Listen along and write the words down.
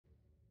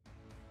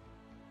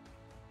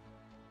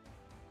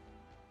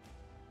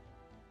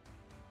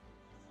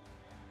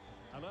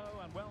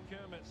Hello and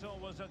welcome. It's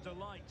always a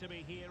delight to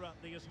be here at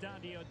the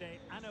Estadio de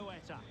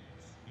Anoeta.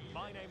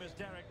 My name is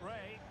Derek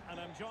Ray and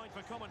I'm joined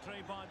for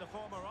commentary by the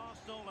former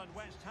Arsenal and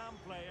West Ham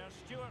player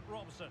Stuart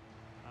Robson.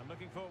 I'm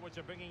looking forward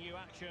to bringing you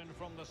action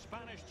from the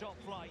Spanish top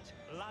flight,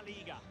 La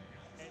Liga.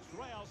 It's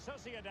Real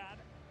Sociedad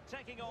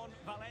taking on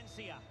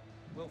Valencia.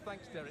 Well,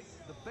 thanks, Derek.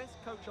 The best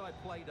coach I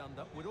played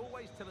under would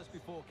always tell us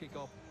before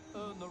kick-off,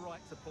 earn the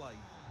right to play.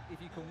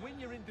 If you can win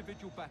your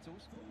individual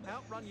battles,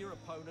 outrun your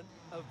opponent,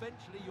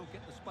 eventually you'll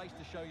get the space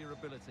to show your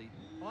ability.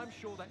 I'm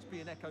sure that's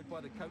being echoed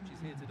by the coaches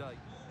here today.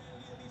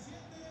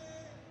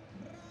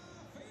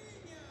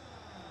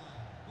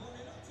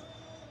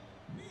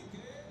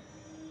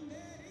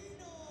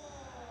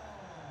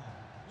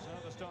 So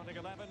the starting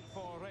 11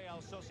 for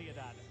Real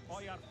Sociedad.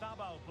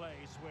 Oyarzabal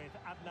plays with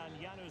Adnan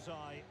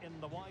Januzaj in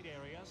the wide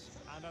areas.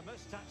 And in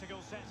this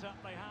tactical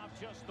setup, they have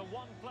just the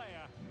one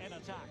player in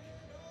attack.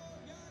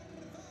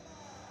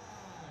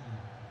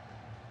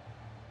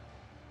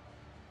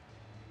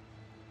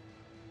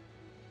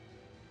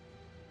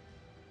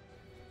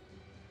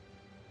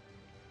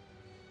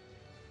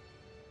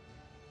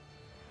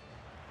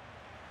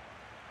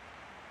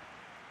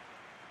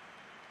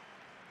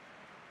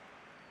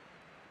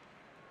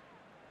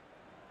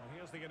 Well,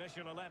 here's the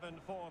initial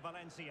 11 for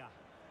Valencia.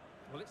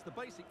 Well, it's the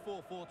basic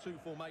 4-4-2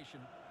 formation,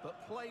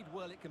 but played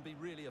well it can be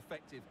really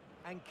effective.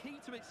 And key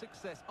to its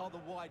success are the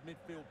wide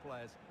midfield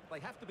players. They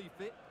have to be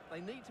fit,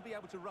 they need to be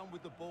able to run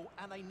with the ball,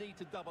 and they need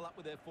to double up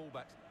with their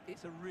fullbacks.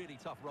 It's a really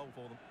tough role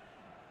for them.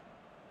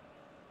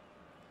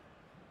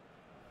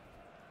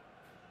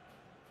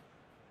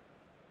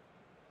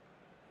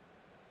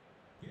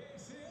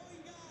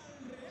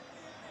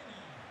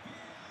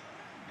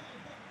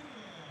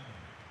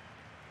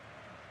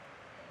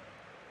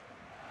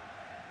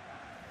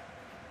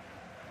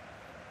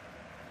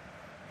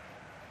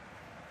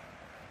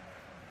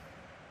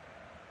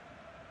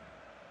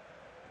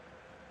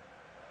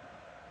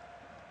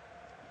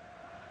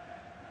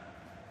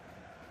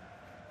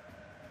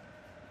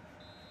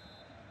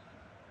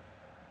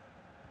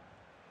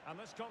 And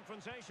this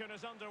confrontation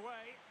is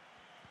underway.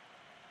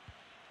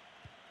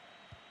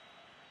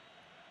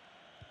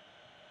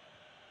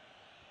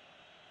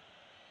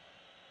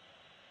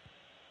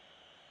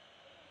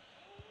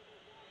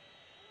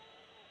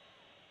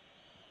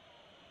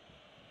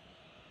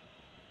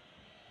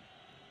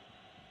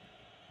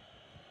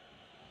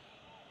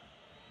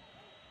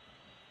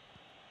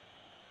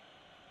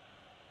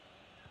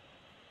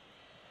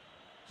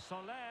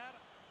 Soler.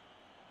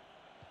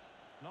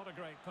 Not a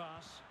great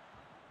pass.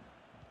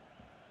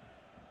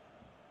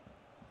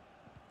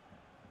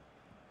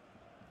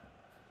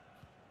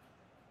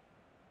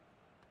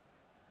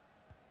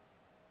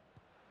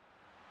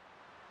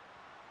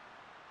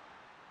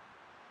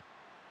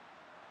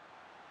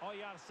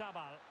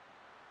 Oyarzabal.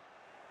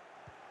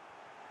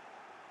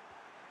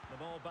 The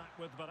ball back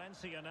with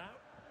Valencia now.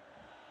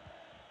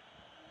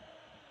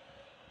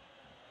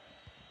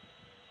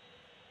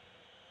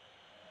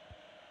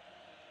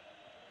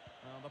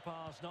 Well, the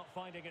pass not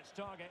finding its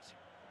target.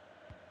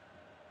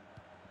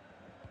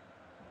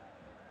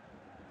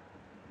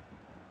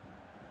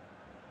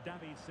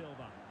 David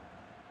Silva.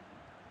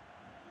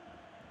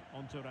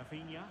 On to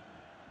Rafinha.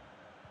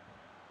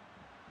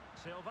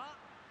 Silva.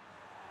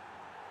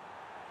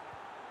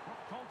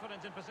 Not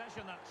confident in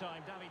possession that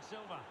time, David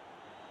Silva.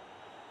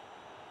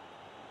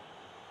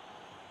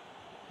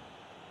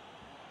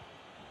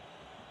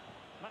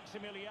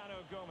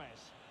 Maximiliano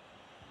Gomez.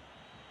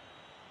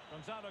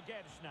 Gonzalo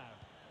Guedes now.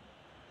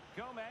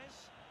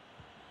 Gomez.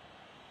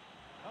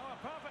 Oh,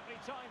 a perfectly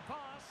timed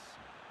pass.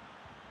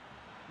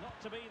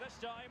 Not to be this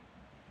time.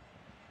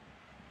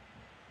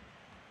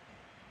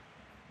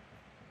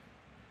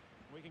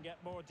 We can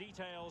get more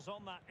details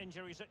on that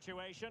injury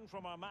situation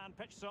from our man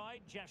pitch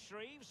side, Jeff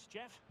Shreeves.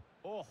 Jeff?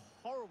 Oh,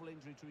 horrible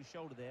injury to his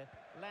shoulder there.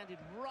 Landed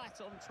right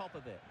on top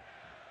of it.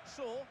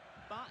 Sore,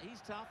 but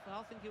he's tough.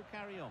 I think he'll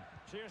carry on.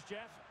 Cheers,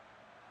 Jeff.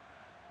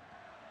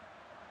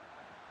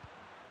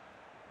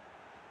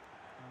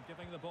 And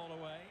giving the ball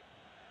away.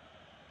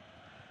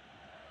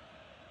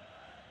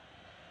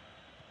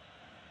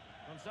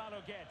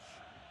 Gonzalo Guedes.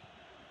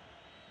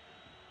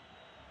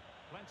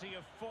 Plenty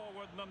of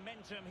forward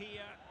momentum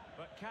here,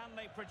 but can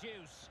they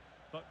produce?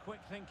 But quick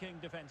thinking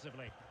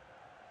defensively.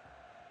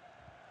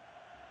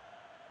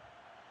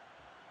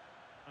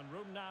 And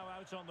room now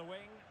out on the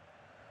wing.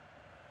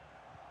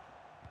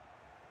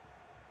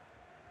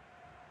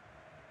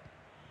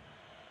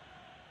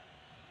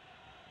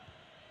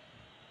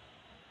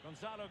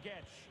 Gonzalo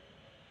Guedes.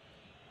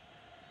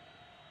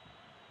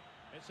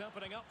 It's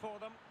opening up for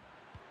them.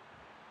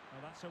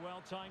 Well, that's a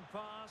well-timed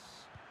pass.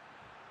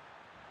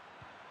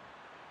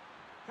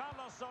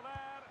 Carlos Soler.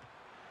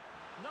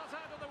 Not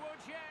out of the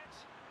woods yet.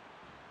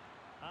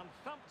 And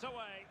thumped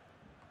away.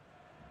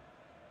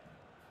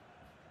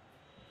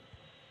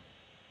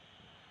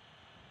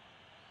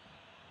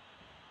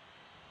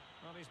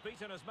 Well, he's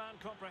beaten his man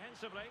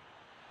comprehensively.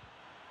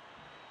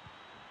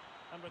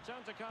 And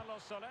return to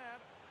Carlos Soler.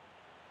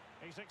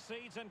 He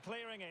succeeds in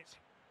clearing it.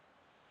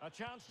 A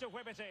chance to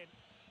whip it in.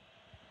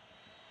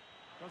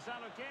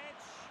 Gonzalo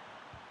Guedes.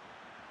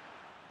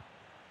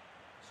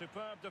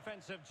 Superb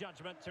defensive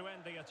judgment to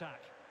end the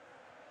attack.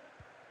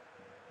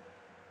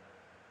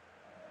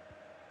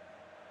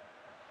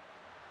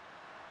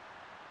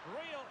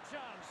 Real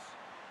chance.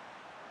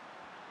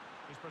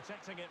 He's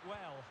protecting it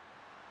well.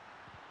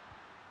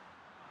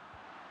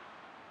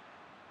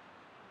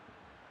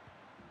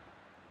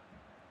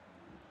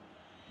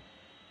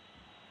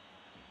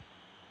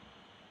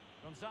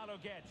 Gonzalo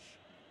Guedes.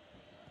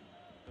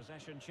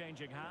 Possession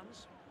changing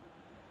hands.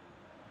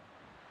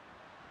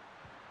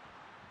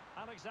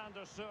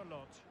 Alexander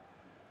Sørloth.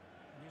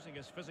 Using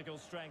his physical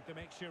strength to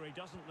make sure he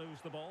doesn't lose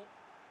the ball.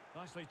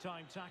 Nicely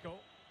timed tackle.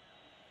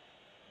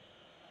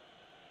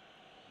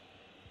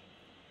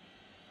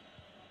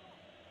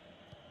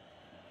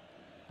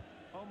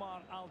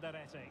 Omar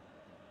Alderete.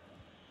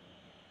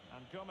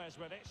 And Gomez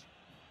with it.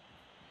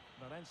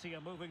 Valencia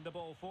moving the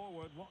ball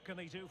forward. What can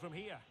they do from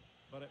here?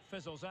 But it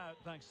fizzles out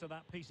thanks to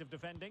that piece of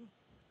defending.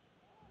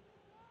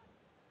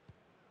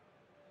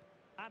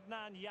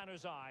 Adnan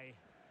Januzaj.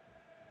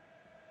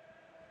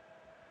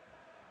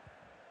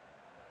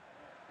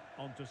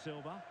 On to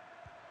Silva.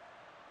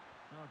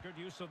 Oh, good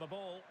use of the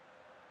ball.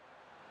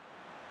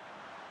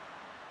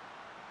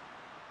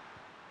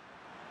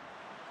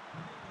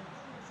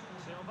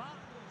 Silva.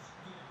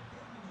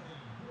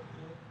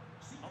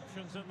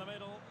 Options in the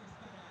middle.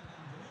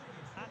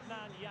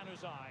 Adnan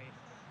Januzaj.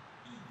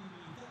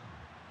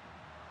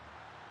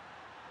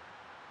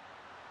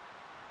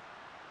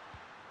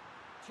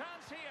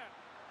 Chance here.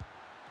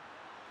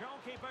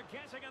 Goalkeeper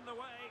getting in the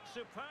way.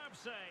 Superb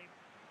save.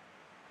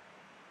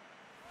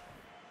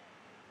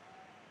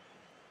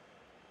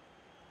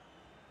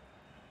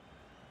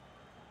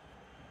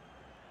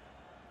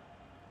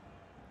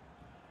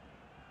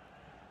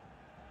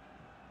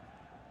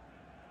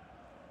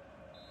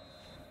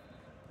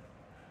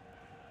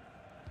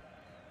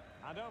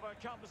 And over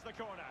comes the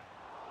corner.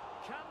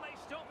 Can they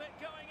stop it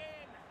going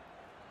in?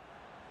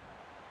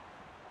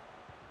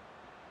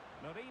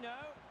 Marino.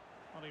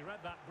 Well, he read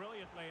that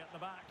brilliantly at the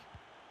back.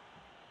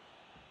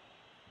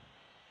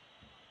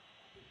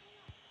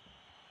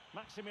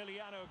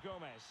 Maximiliano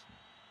Gomez.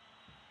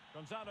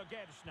 Gonzalo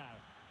Guedes now.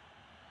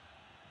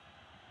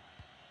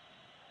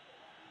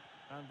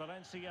 And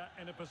Valencia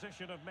in a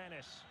position of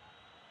menace.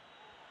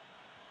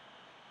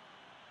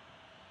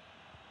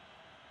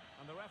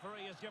 And the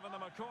referee has given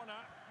them a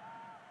corner.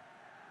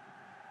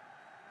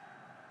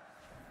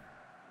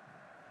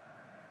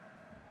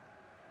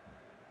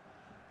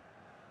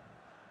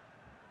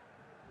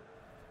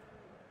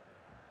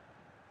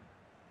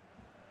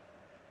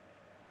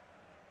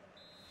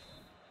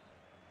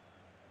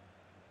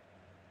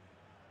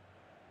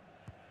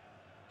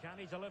 Can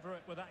he deliver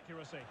it with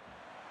accuracy?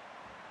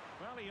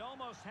 Well, he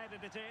almost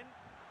headed it in.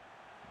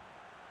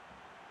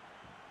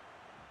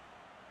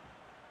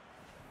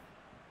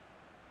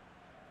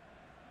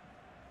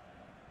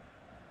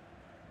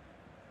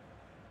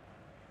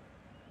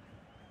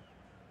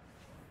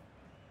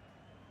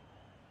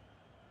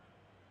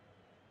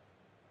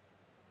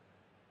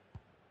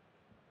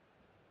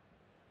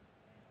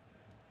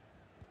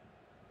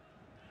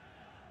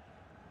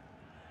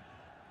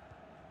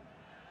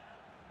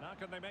 Now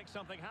can they make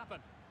something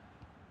happen?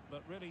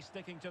 But really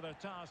sticking to their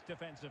task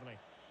defensively.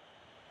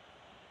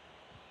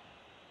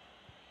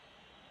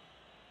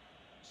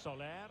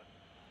 Soler.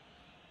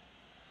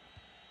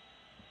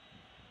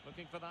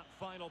 Looking for that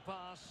final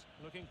pass.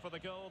 Looking for the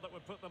goal that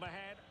would put them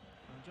ahead.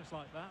 And just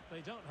like that,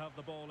 they don't have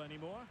the ball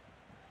anymore.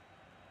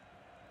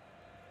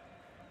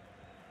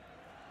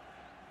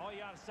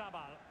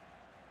 Oyarzabal.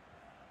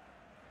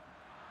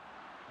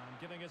 And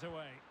giving it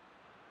away.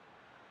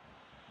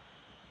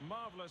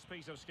 Marvellous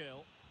piece of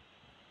skill.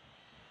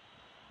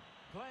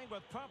 Playing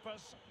with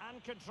purpose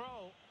and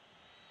control.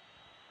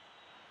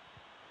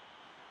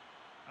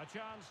 A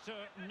chance to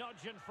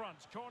nudge in front.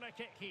 Corner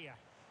kick here.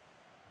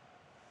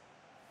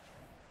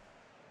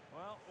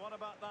 Well, what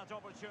about that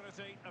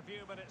opportunity a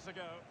few minutes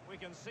ago? We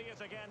can see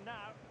it again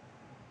now.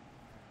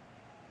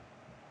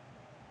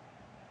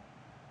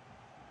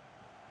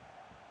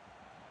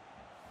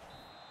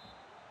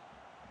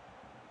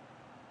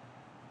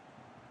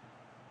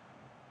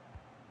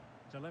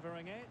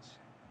 Delivering it.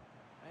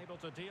 Able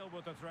to deal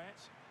with the threat.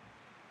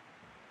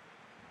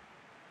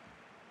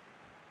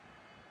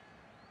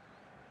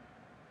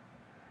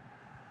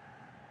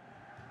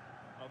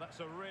 Oh,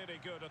 that's a really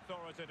good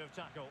authoritative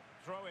tackle.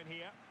 Throw in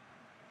here.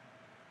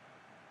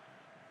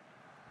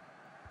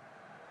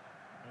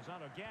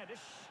 Gonzalo Guedes.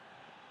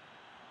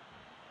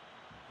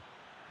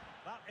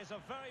 That is a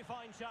very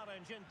fine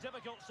challenge in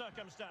difficult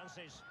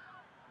circumstances.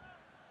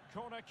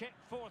 Corner kick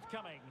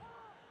forthcoming.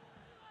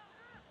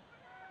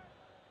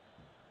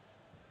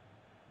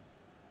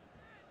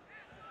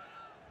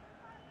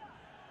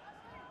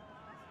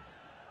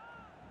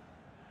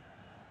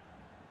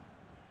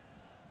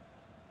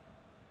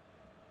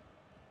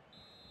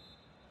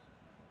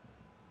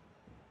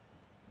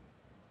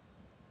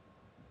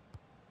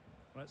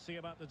 Let's see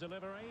about the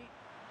delivery.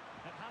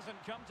 It hasn't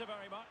come to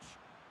very much.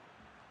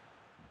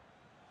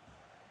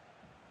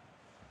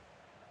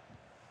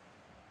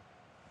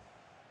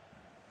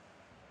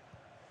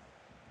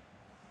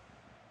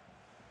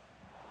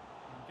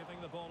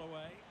 ball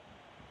away.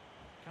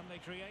 Can they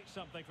create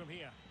something from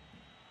here?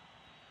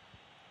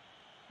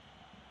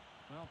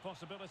 Well,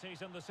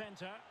 possibilities in the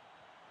centre.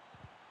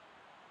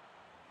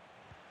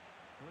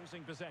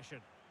 Losing possession.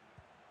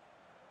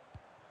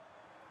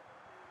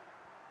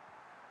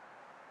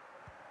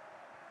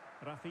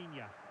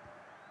 Rafinha.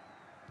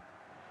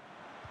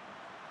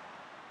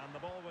 And the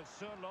ball with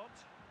Surlot.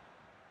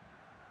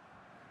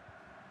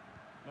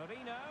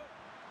 Marino.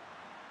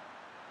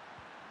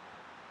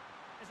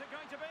 Is it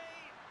going to be?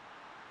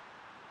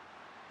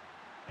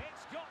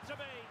 It's got to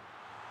be.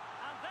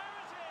 And there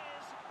it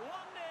is, 1-0.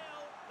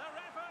 Their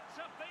efforts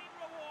have been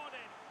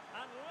rewarded.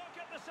 And look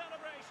at the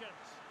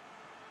celebrations.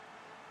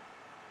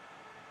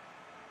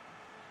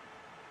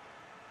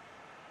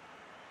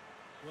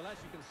 Well, as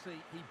you can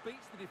see, he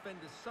beats the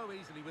defenders so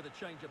easily with a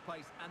change of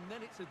pace, and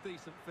then it's a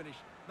decent finish.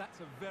 That's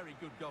a very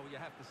good goal, you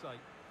have to say.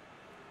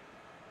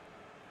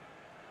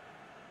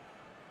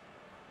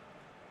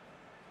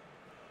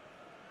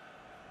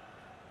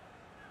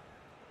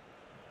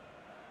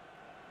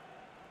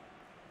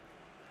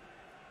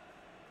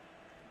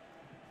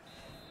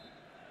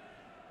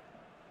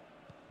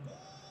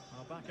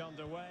 Well, back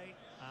underway,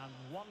 and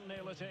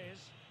 1-0 it is.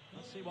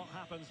 Let's see what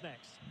happens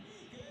next.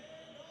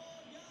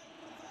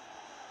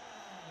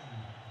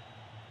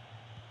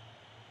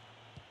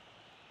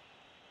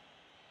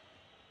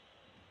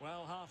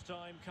 Well,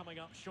 half-time coming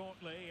up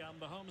shortly, and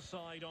the home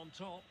side on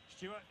top.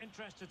 Stuart,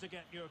 interested to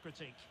get your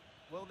critique.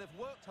 Well, they've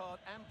worked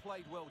hard and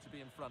played well to be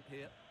in front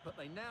here, but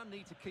they now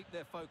need to keep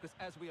their focus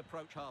as we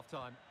approach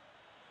half-time.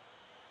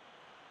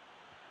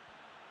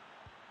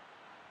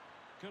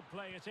 Could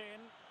play it in.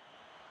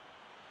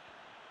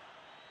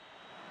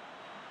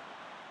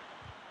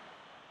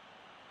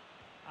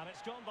 And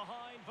it's gone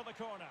behind for the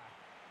corner.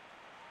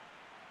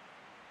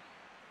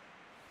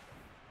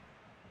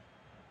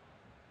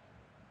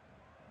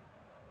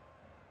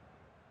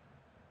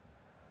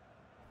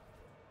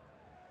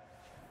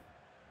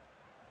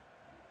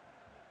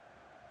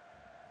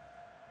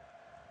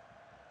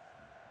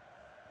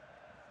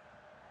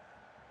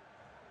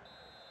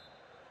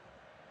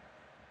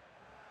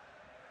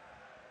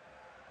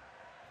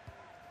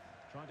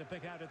 Trying to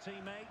pick out a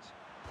teammate.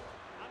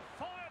 And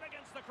fired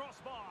against the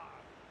crossbar.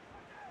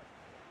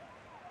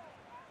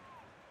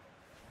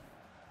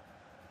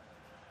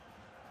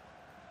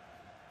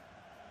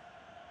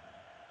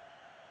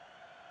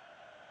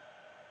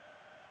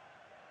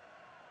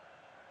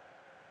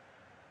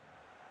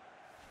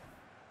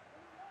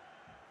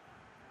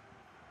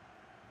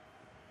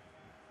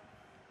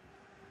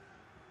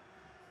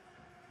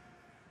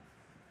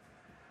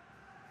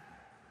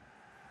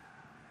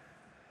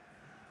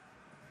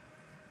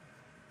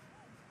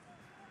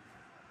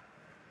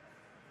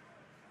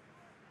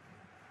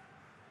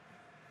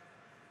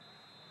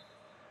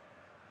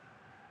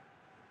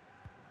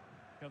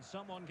 Can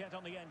someone get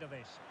on the end of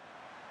this?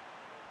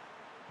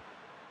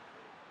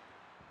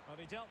 Well,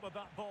 he dealt with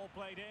that ball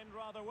played in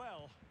rather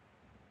well.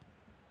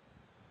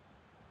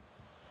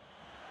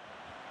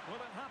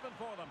 Will it happen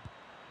for them?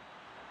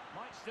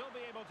 Might still be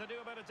able to do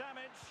a bit of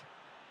damage.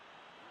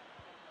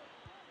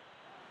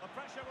 The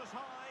pressure was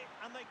high,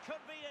 and they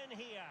could be in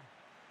here.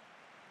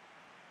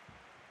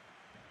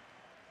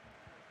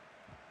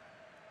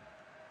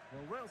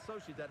 Well, Real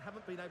Sociedad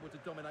haven't been able to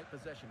dominate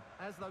possession,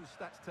 as those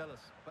stats tell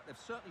us, but they've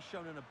certainly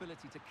shown an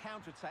ability to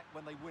counter-attack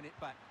when they win it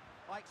back.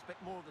 I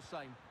expect more of the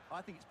same.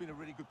 I think it's been a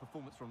really good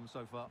performance from them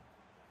so far.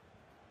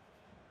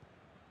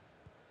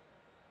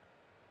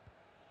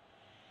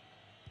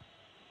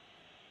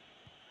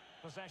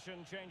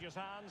 Possession changes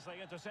hands, the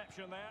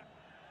interception there.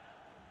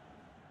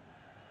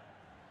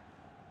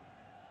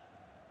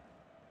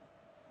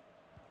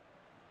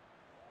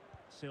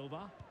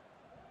 Silva.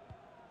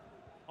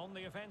 On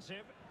the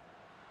offensive.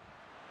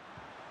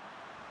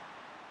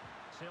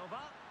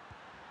 Silva.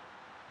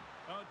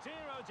 Oh dear,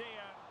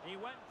 he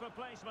went for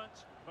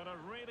placement, but a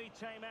really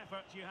tame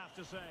effort, you have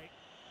to say.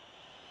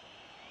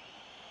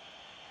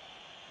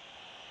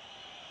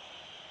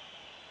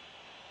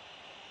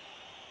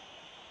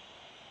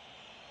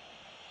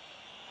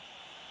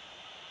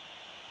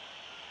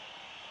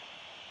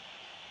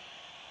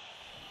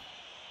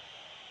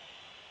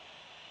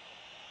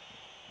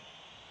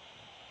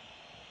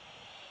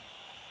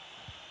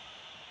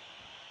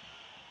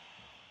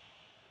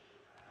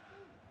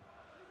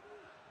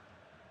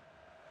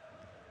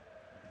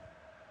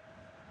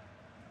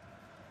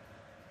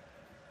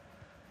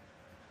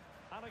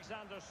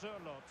 Alexander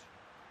Surlot.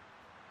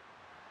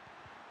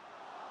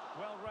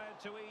 Well read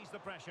to ease the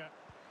pressure.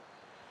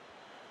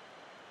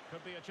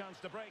 Could be a chance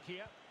to break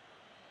here.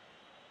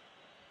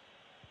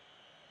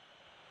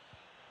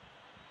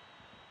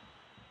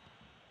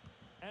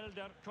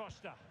 Elder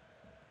Costa.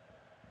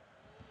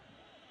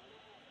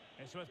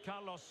 It's with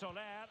Carlos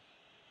Soler.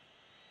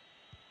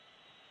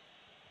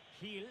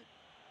 Gil.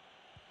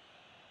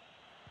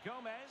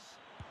 Gomez.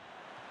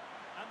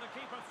 And the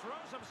keeper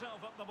throws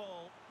himself at the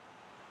ball.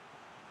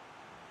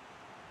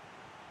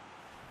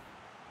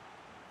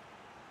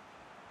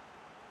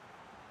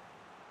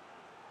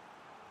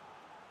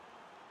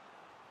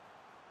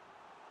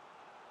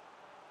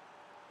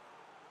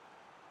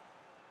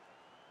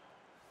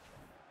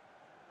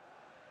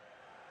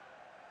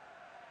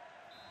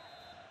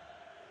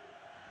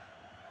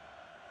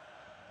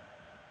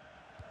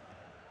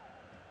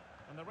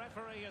 the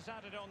referee has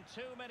added on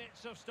 2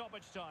 minutes of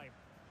stoppage time.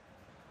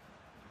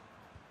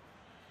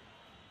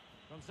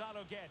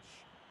 Gonzalo Guedes.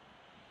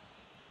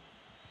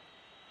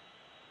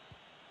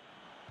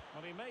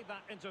 Well, he made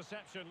that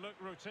interception look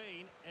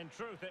routine. In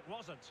truth, it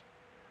wasn't.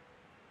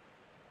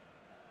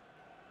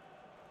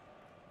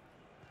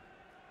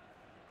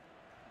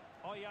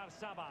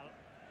 Oyarzabal.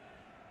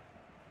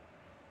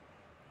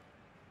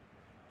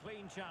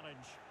 Clean challenge.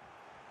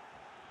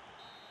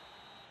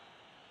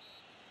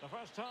 The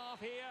first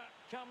half here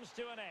comes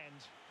to an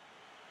end.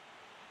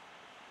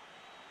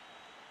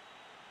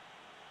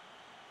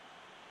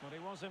 Well, he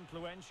was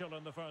influential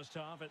in the first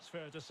half, it's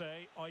fair to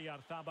say.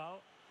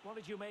 Oyarzabal. What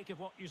did you make of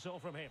what you saw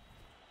from him?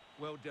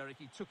 Well, Derek,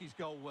 he took his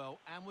goal well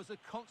and was a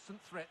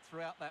constant threat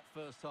throughout that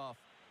first half.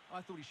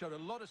 I thought he showed a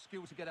lot of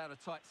skill to get out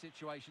of tight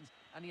situations,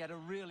 and he had a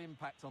real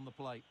impact on the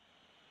plate.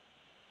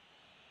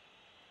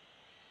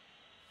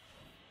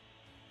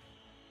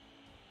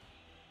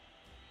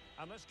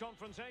 And this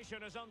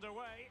confrontation is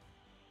underway.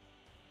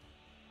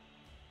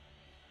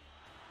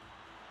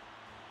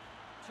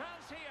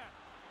 Chance here.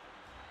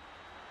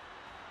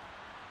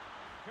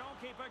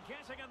 Goalkeeper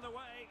getting in the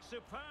way.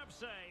 Superb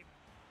save.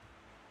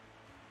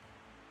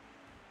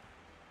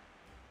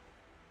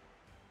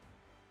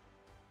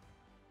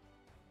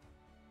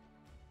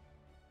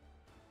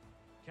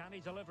 Can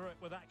he deliver it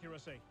with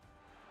accuracy?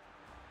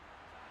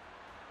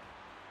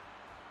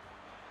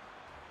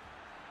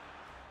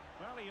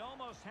 Well, he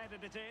almost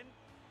headed it in.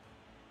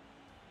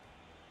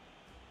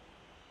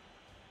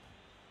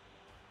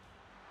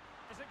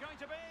 Is it going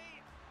to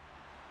be?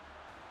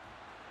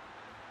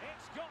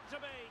 It's got to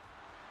be.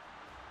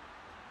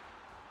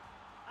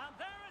 And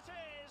there it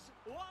is,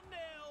 1-0.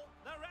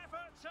 Their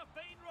efforts have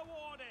been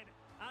rewarded.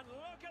 And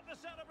look at the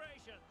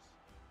celebrations.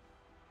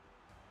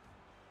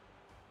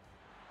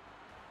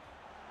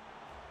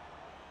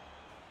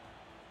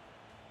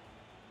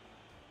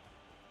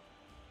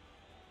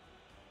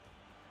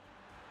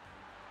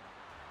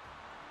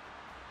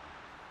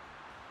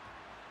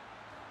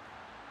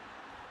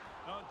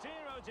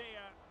 Oh dear,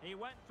 he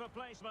went for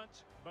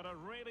placement, but a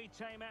really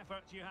tame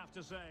effort, you have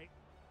to say.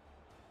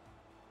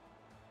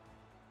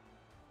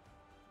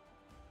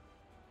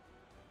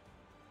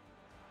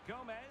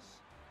 Gomez.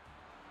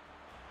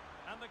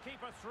 And the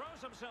keeper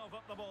throws himself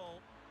at the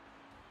ball.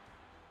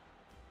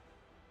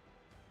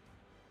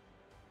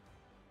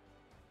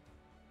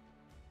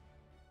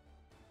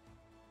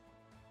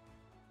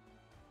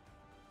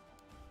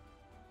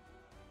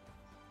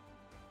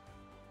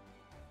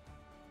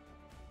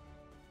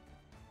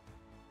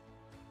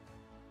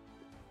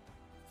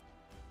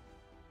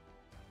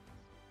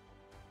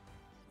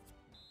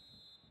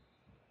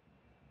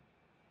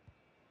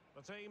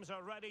 The teams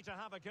are ready to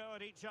have a go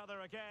at each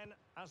other again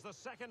as the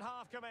second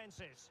half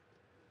commences.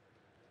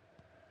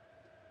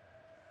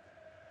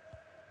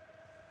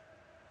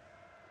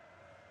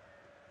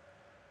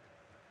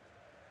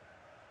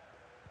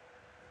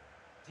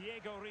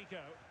 Diego Rico.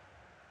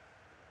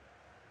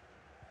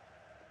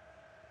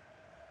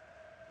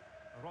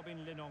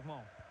 Robin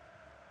Lenormand.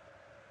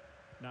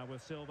 Now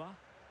with Silva.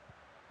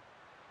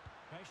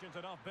 Patient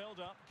enough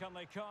build-up. Can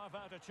they carve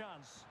out a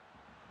chance?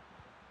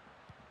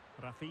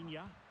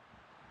 Rafinha.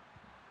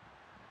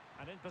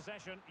 And in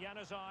possession,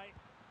 Januzaj.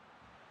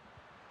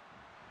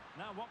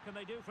 Now what can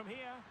they do from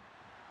here?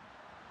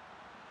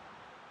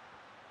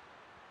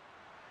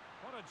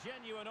 What a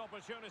genuine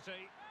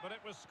opportunity, but it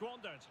was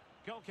squandered.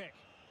 Goal kick.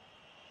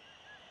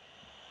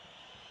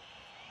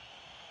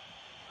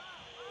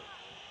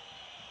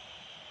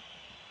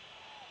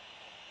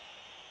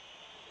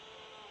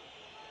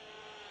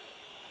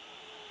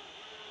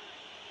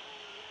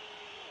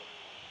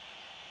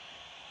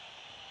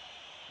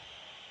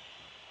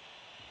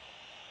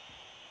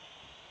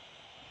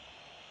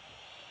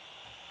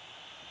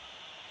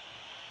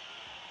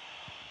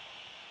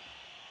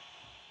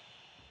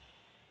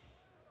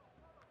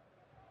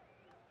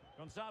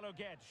 Gonzalo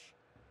Guedes.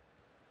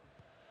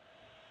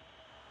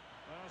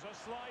 There's a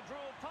slide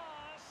rule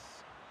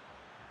pass.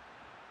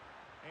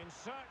 In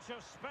search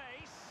of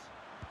space.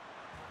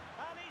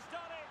 And he's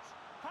done it.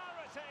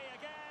 Parity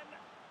again.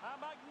 A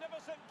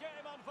magnificent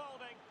game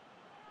unfolding.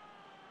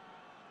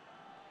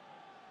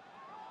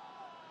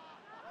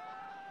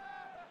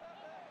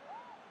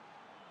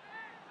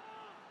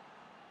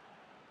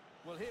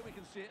 Well, here we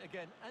can see it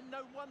again, and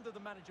no wonder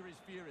the manager is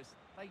furious.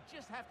 They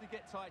just have to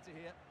get tighter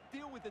here,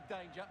 deal with the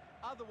danger,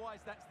 otherwise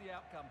that's the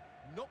outcome.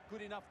 Not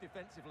good enough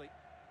defensively.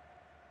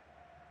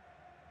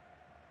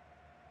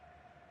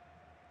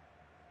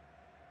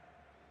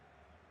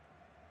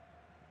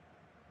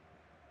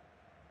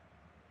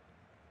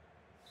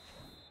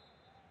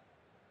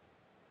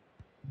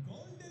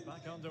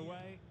 Back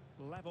underway,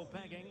 level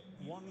pegging,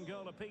 1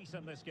 goal apiece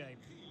in this game.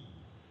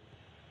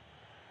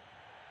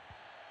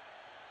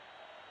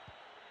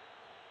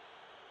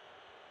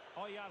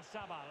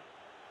 Oyarzabal.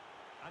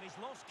 And he's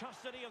lost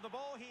custody of the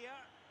ball here.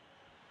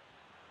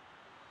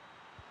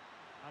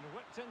 And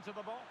whipped into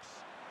the box.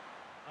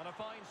 And a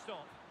fine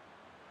stop.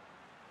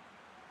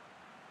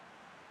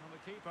 And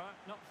the keeper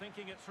not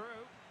thinking it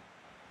through.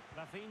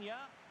 Rafinha.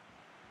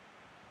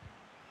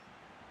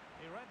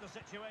 He read the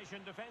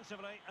situation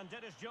defensively and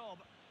did his job.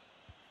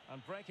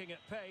 And breaking at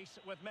pace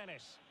with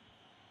menace.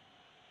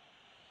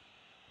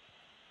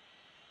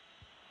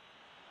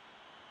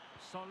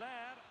 Soler.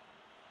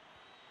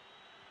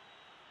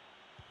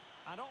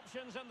 And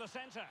options in the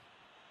centre.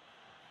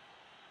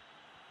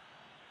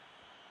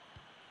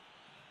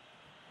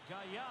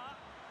 Gaia.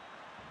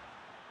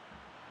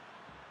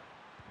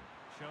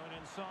 Shown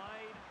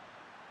inside.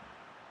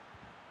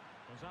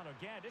 Gonzalo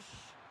Guedes.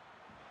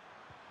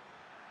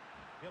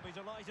 He'll be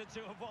delighted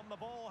to have won the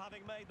ball,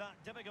 having made that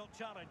difficult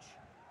challenge.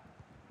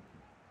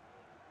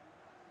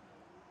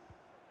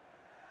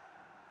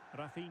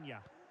 Rafinha.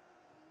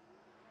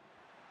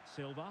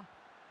 Silva.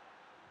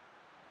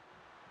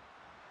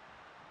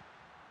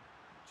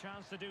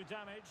 Chance to do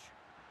damage.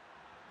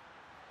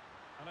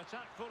 An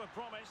attack full of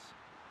promise.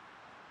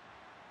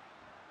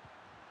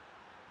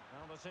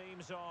 Well, the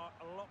teams are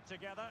locked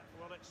together.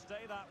 Will it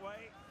stay that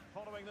way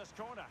following this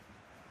corner?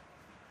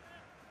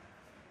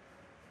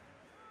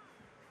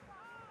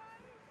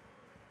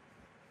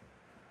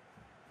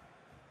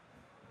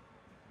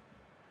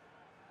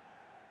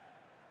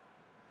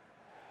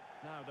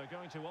 Now they're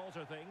going to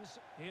alter things.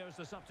 Here's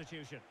the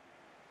substitution.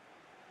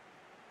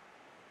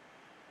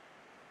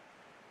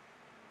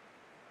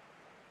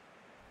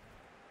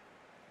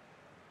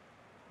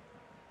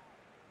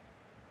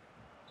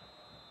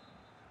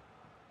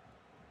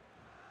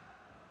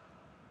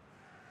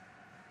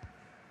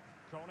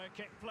 Corner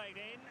kick played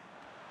in.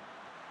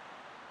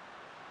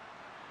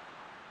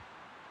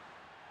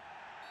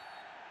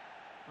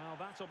 Well,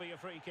 that'll be a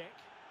free kick.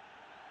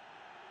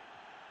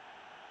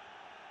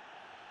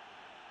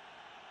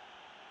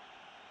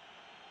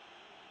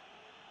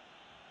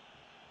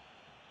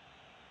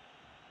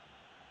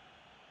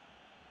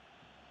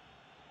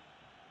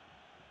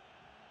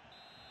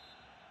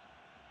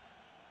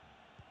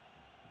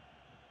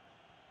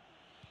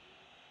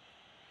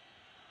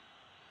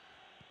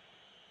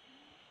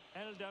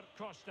 Elder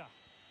Costa.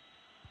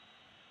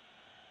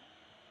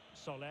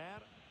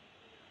 Soler.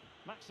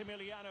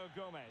 Maximiliano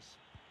Gomez.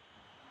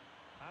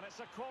 And it's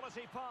a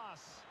quality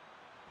pass.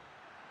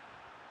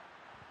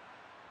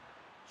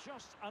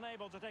 Just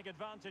unable to take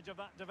advantage of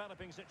that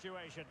developing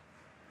situation.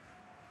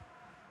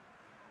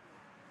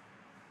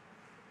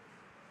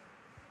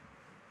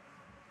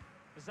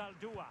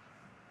 Zaldua.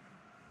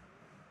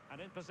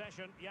 And in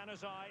possession,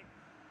 Januzaj.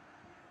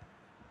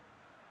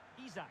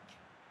 Isaac.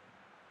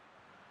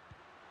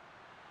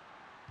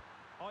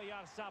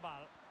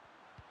 Oyarzabal.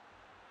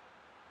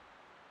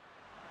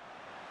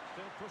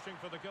 Still pushing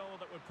for the goal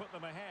that would put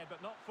them ahead,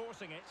 but not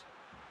forcing it.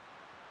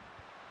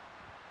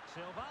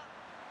 Silva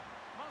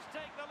must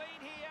take the lead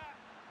here.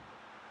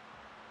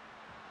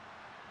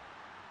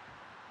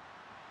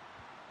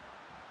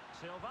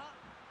 Silva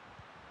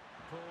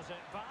pulls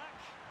it back.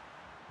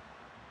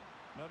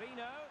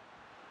 Marino.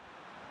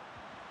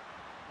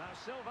 Now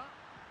Silva.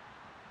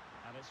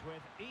 And it's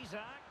with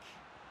Isaac.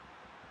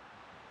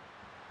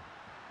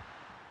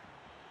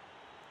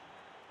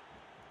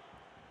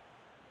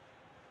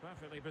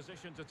 Perfectly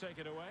positioned to take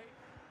it away.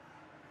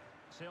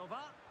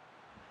 Silva.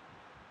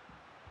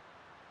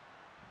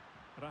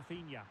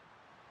 Rafinha.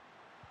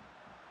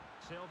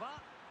 Silva.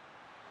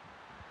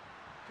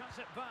 Cuts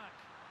it back.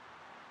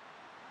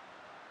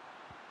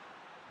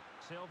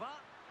 Silva.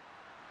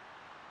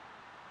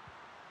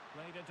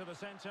 Played into the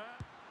centre.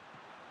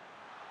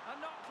 And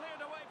not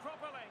cleared away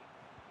properly.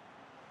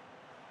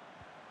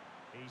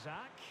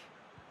 Isaac.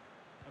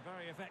 A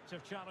very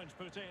effective challenge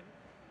put in.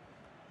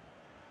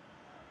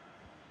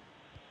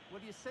 Well,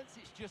 you sense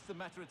it's just a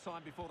matter of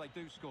time before they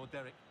do score,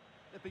 Derek.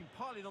 They've been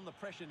piling on the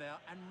pressure now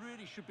and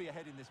really should be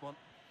ahead in this one.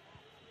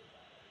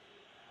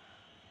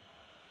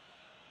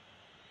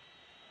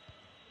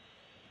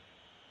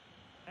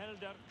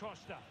 Elder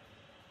Costa.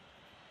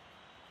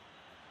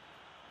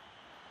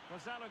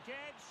 Gonzalo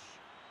Guedes.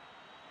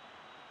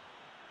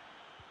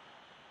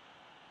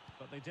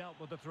 But they dealt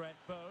with the threat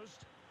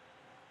posed.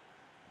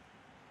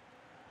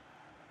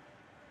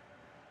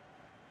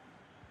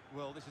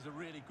 Well, this is a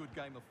really good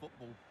game of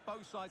football.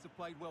 Both sides have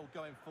played well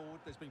going forward.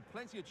 There's been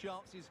plenty of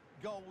chances,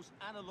 goals,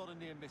 and a lot of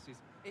near misses.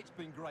 It's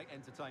been great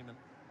entertainment.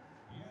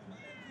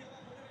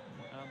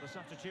 And the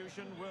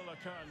substitution will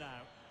occur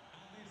now.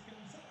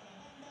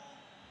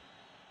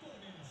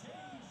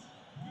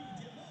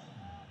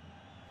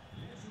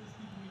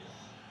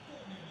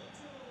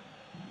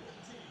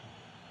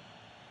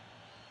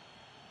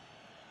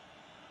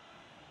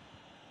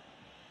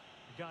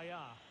 Gaia.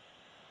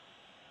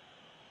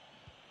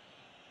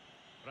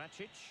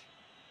 Racic.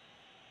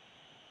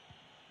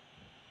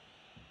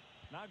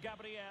 Now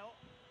Gabriel.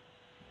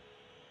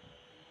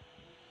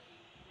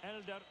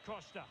 Elder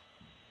Costa.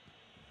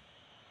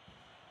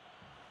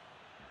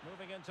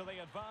 Moving into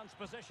the advanced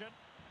position.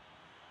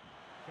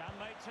 Can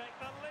they take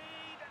the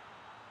lead?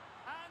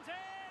 And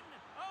in!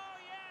 Oh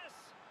yes!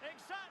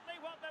 Exactly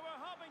what they were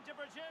hoping to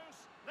produce.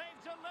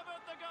 They've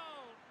delivered the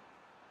goal.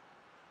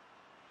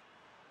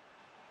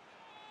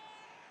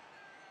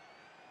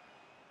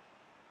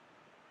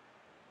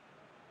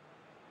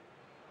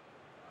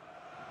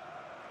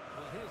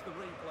 Well, here's the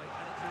replay,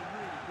 and it's a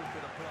really good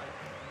bit of play.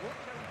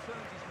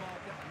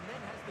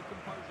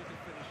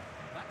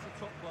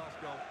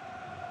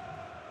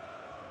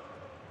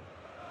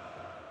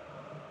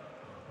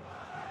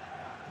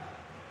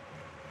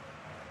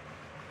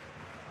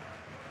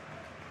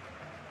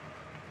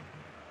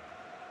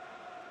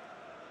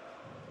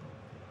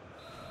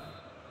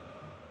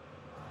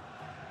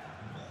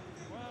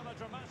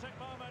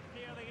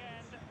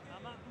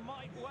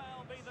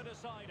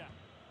 decider.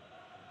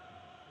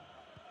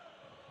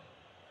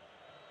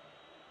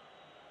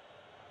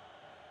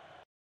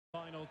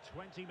 Final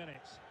 20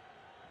 minutes.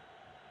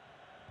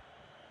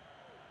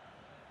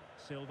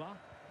 Silva.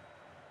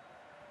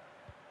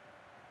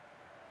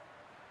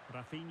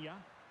 Rafinha.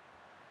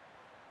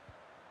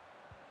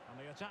 And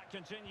the attack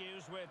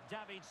continues with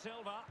David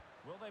Silva.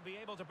 Will they be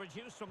able to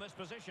produce from this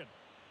position?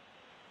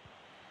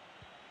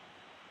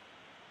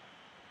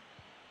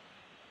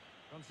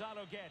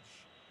 Gonzalo Guedes.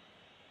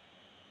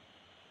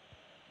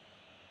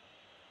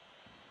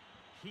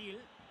 Gil.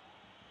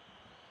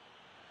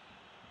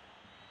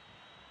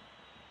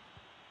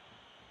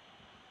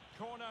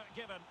 Corner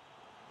given.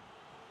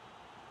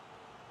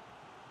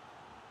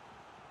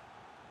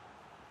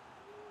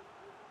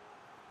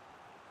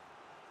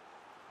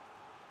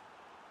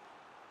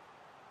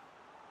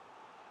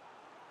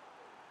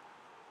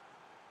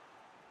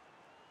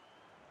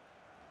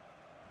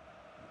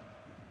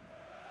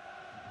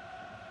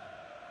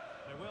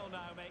 They will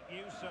now make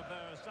use of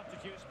their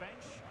substitutes bench.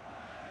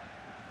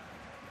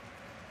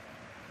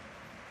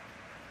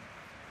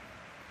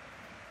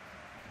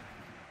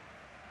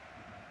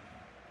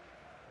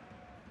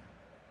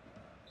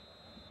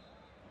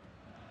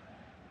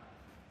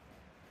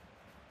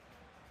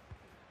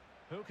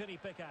 Who can he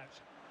pick out?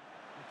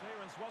 The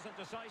clearance wasn't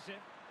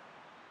decisive.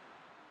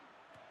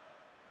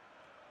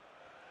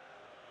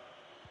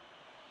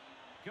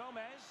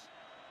 Gomez.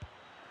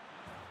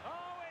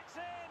 Oh, it's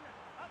in!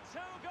 A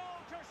two-goal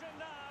cushion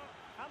now,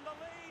 and the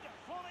lead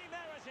fully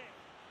merited.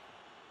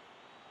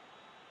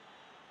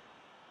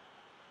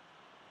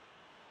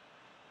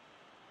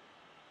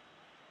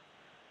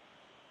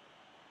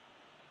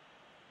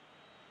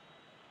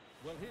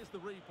 Well, here's the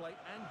replay,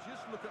 and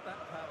just look at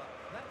that power.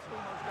 That's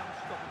almost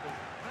unstoppable.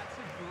 That's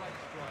a great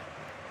strike.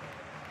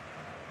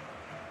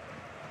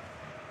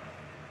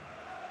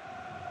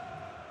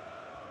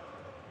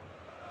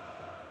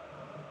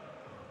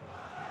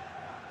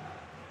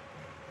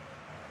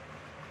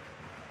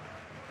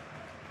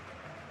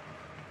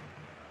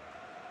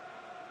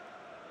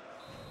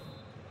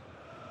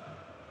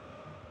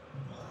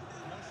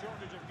 No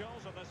shortage of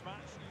goals in this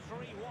match.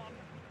 3-1.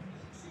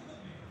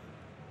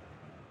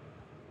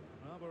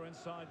 Well, we're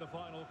inside the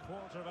final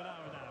quarter of an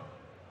hour now.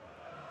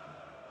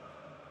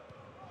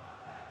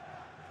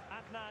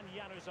 Adnan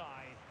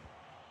Januzaj.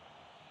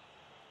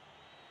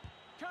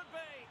 Could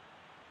be.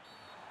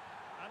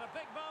 And a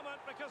big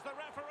moment because the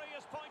referee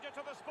has pointed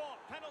to the spot.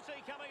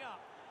 Penalty coming up.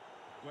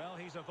 Well,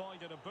 he's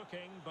avoided a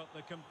booking, but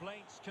the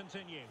complaints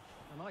continue.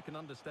 And I can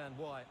understand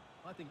why.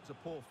 I think it's a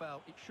poor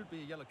foul. It should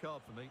be a yellow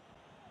card for me.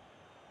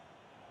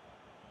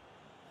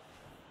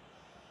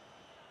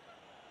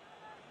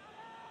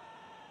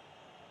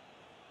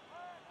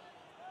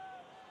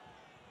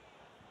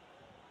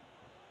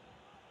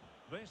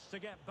 This to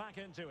get back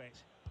into it.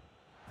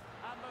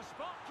 And the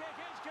spot kick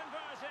is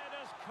converted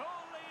as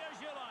coolly as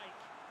you like.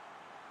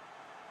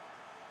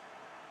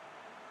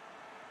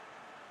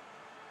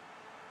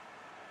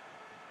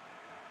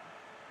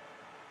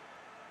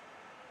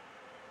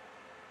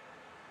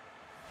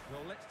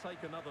 Well, let's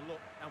take another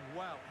look. And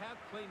wow, how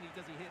cleanly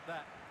does he hit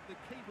that? The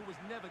keeper was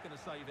never going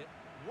to save it.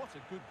 What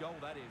a good goal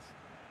that is.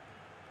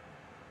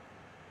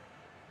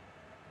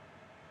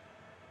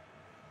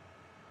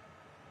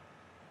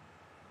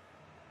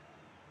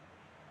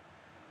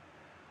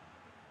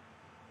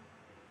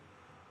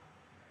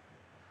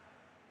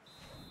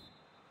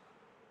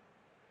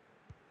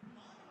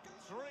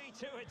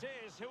 Two it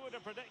is. Who would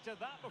have predicted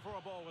that before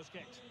a ball was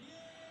kicked?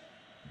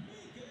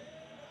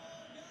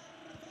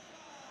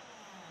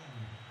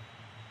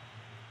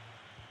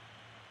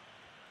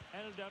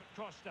 Elder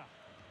Costa.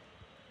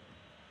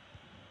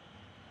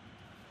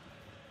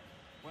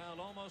 Well,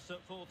 almost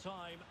at full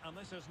time, and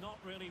this is not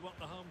really what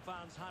the home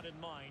fans had in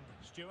mind.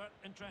 Stuart,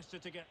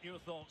 interested to get your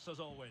thoughts as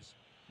always.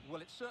 Well,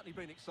 it's certainly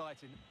been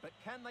exciting, but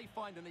can they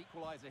find an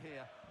equaliser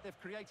here? They've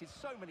created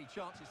so many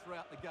chances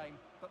throughout the game,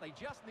 but they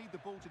just need the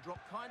ball to drop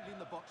kindly in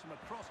the box from a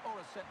cross or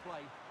a set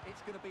play.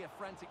 It's going to be a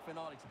frantic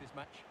finale to this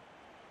match.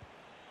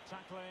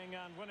 Tackling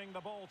and winning the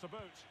ball to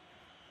boot.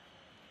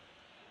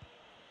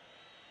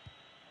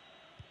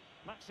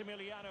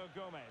 Maximiliano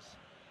Gomez.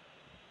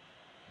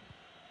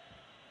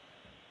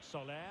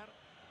 Soler.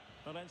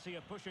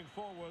 Valencia pushing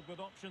forward with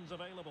options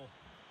available,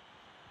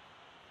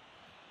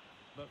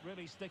 but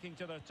really sticking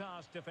to their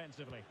task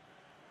defensively.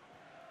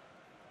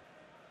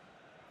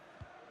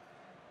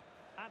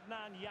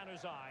 Adnan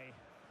Januzaj.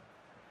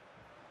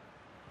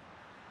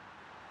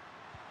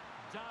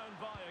 Down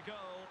by a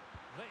goal.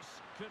 This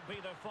could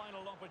be their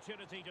final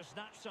opportunity to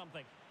snatch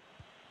something.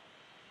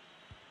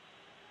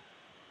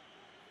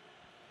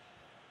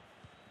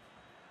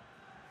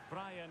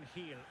 Brian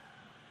Gil.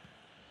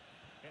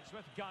 It's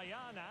with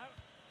Gaia now.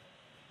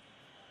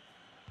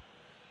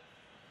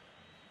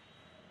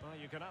 Well,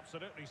 you can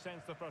absolutely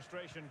sense the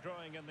frustration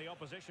growing in the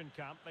opposition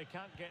camp. They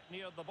can't get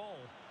near the ball.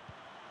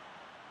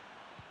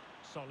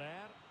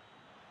 Soler.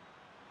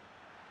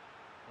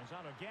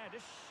 Gonzalo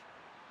Guedes.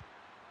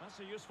 That's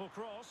a useful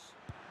cross.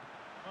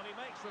 Well, he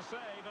makes the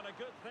save, and a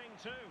good thing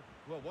too.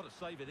 Well, what a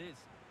save it is.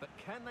 But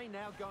can they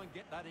now go and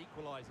get that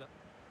equaliser?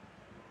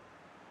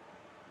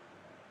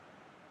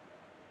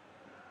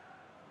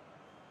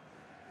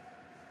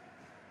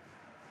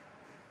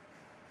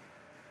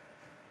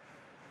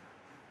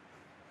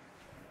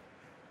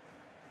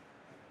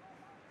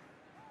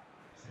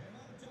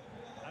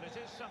 And it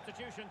is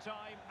substitution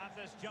time at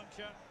this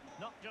juncture,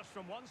 not just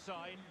from one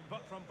side,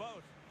 but from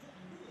both.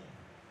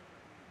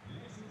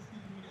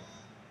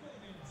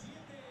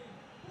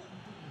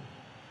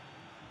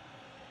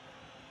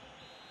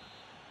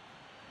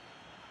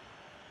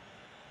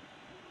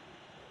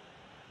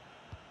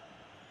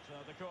 So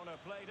the corner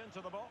played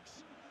into the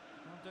box.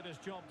 Did his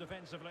job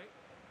defensively.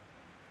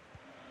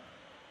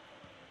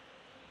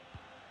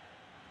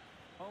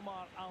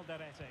 Omar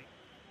Alderete.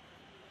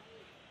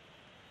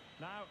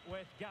 Now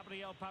with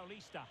Gabriel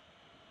Paulista.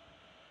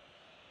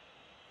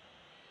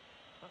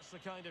 That's the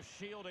kind of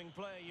shielding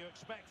play you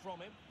expect from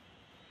him.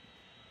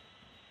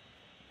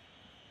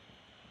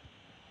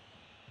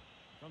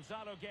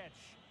 Gonzalo Guedes.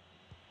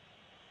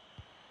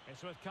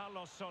 It's with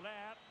Carlos Soler.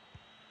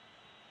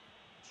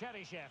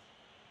 Cheryshev.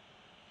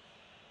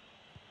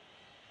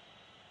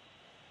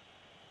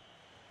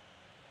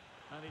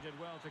 And he did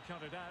well to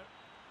cut it out.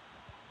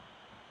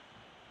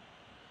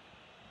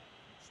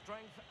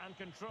 Strength and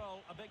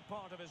control, a big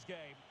part of his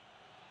game.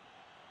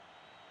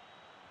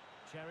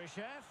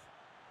 Cheryshev.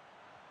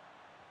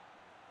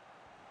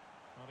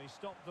 Well, he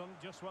stopped them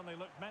just when they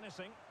looked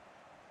menacing.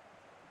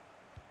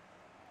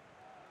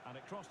 And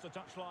it crossed the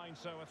touchline,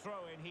 so a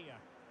throw in here.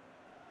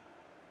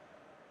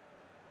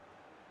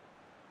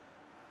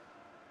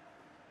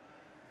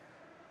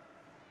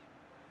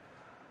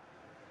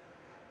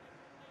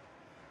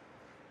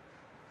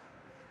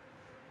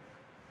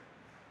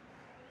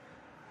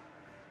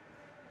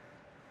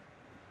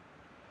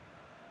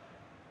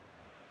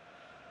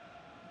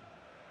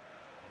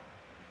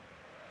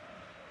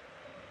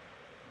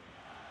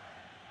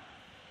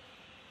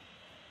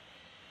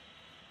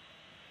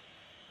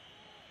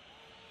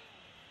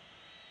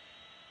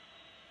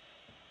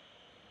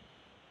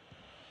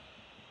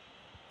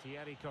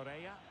 Thierry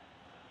Correa.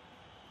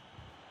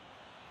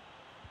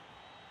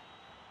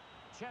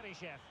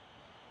 Cheryshev.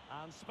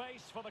 And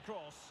space for the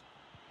cross.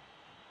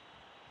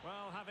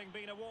 Well, having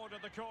been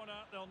awarded the corner,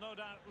 they'll no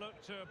doubt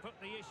look to put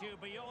the issue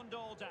beyond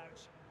all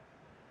doubt.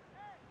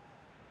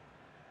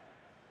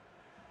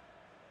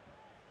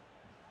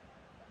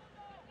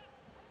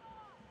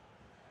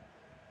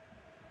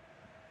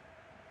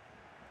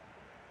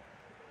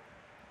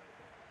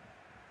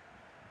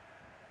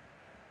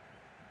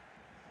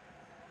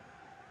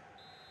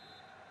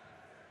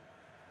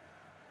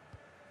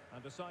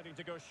 And deciding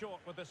to go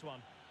short with this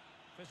one.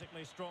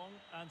 Physically strong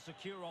and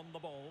secure on the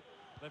ball.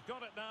 They've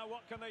got it now,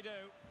 what can they do?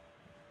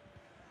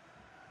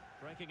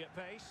 Breaking at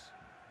pace.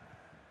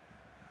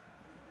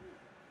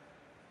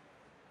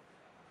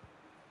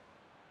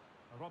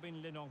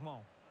 Robin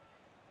Lenormand.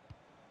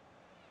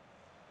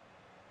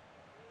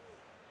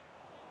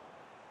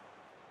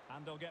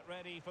 And they'll get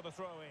ready for the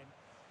throw-in.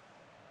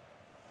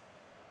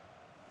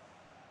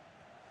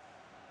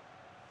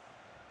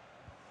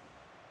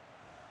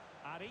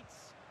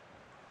 Aritz.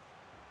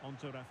 On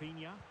to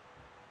Rafinha.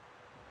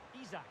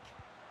 Isaac.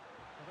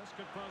 Well, this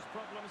could pose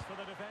problems for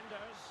the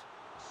defenders.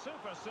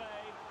 Super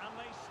save, and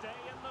they stay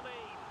in the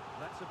lead.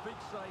 That's a big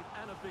save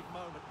and a big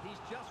moment. He's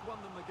just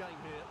won them the game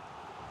here.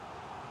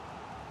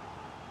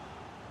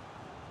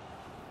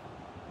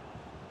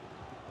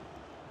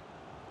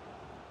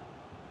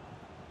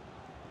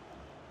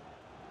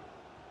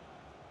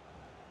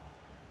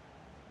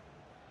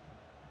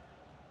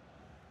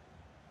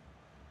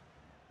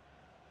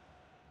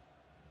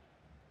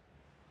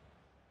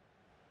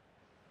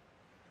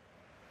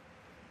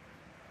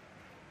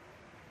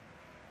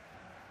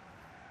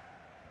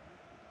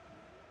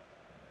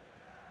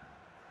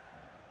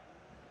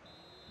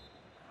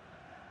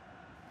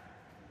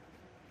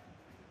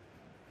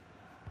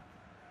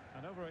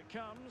 And over it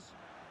comes.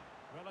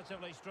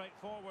 Relatively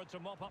straightforward to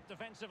mop up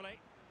defensively.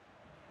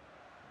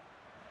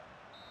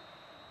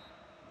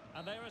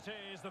 And there it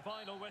is, the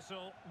final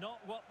whistle. Not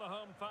what the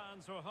home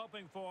fans were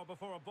hoping for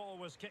before a ball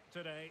was kicked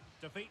today.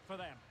 Defeat for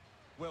them.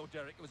 Well,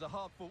 Derek, it was a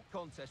hard-fought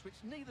contest, which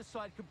neither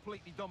side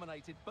completely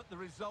dominated, but the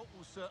result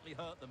will certainly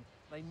hurt them.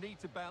 They need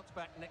to bounce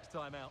back next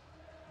time out.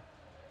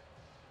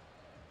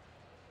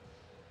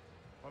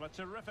 Well, a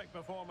terrific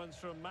performance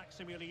from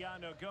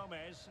Maximiliano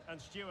Gomez, and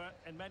Stuart,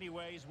 in many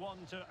ways, one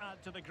to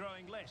add to the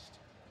growing list.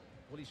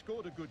 Well, he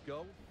scored a good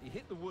goal, he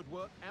hit the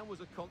woodwork and was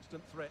a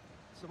constant threat.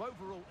 So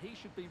overall, he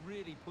should be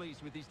really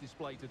pleased with his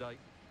display today.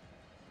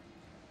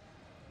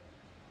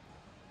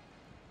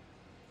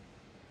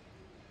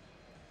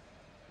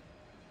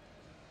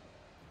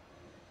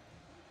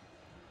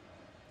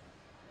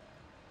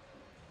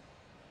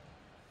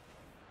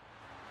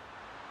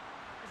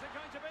 Is it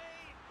going to be?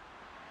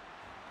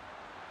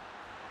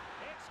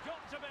 It's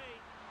got to be.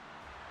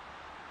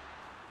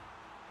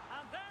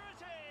 And there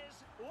it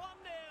is, 1-0.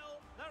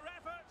 Their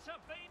efforts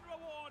have been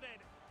rewarded.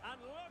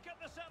 And look at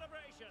the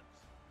celebrations.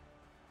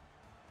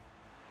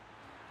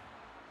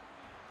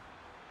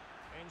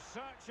 In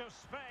search of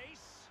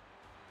space.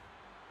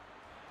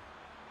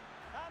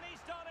 And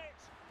he's done it!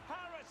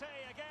 Parity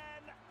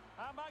again!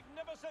 A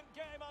magnificent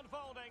game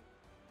unfolding.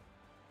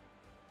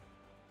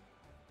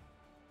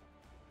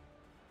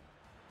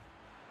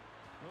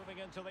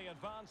 Moving into the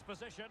advanced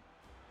position.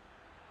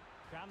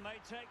 Can they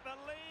take the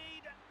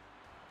lead?